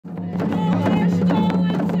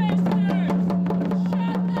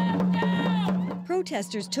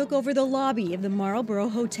protesters took over the lobby of the Marlborough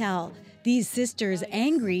Hotel. These sisters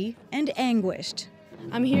angry and anguished.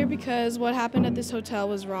 I'm here because what happened at this hotel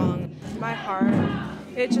was wrong. My heart,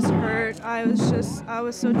 it just hurt. I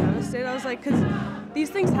was so devastated. I was like, because these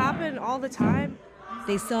things happen all the time.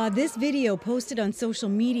 They saw this video posted on social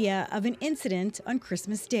media of an incident on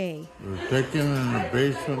Christmas Day. We're taken in the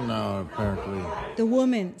basement now, apparently. The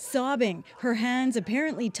woman sobbing, her hands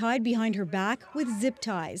apparently tied behind her back with zip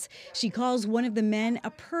ties. She calls one of the men a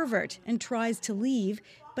pervert and tries to leave,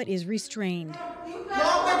 but is restrained. Lock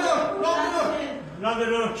the door! Lock the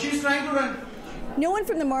door! She's trying to run. No one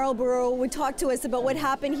from the Marlborough would talk to us about what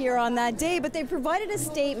happened here on that day, but they provided a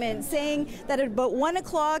statement saying that at about 1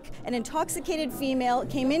 o'clock, an intoxicated female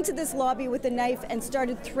came into this lobby with a knife and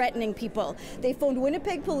started threatening people. They phoned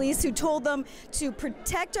Winnipeg police, who told them to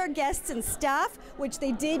protect our guests and staff, which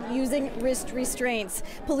they did using wrist restraints.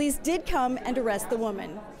 Police did come and arrest the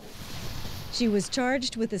woman. She was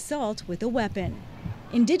charged with assault with a weapon.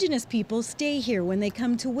 Indigenous people stay here when they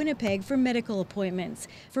come to Winnipeg for medical appointments.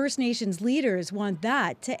 First Nations leaders want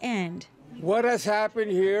that to end. What has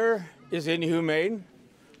happened here is inhumane.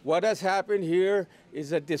 What has happened here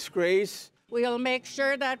is a disgrace. We'll make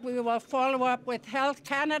sure that we will follow up with Health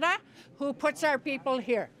Canada, who puts our people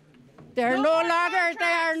here. They are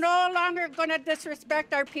no longer going to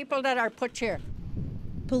disrespect our people that are put here.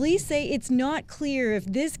 Police say it's not clear if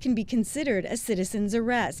this can be considered a citizen's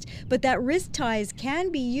arrest, but that wrist ties can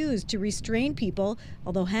be used to restrain people,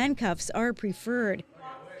 although handcuffs are preferred.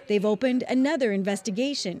 They've opened another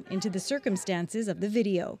investigation into the circumstances of the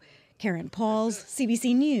video. Karen Pauls,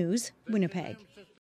 CBC News, Winnipeg.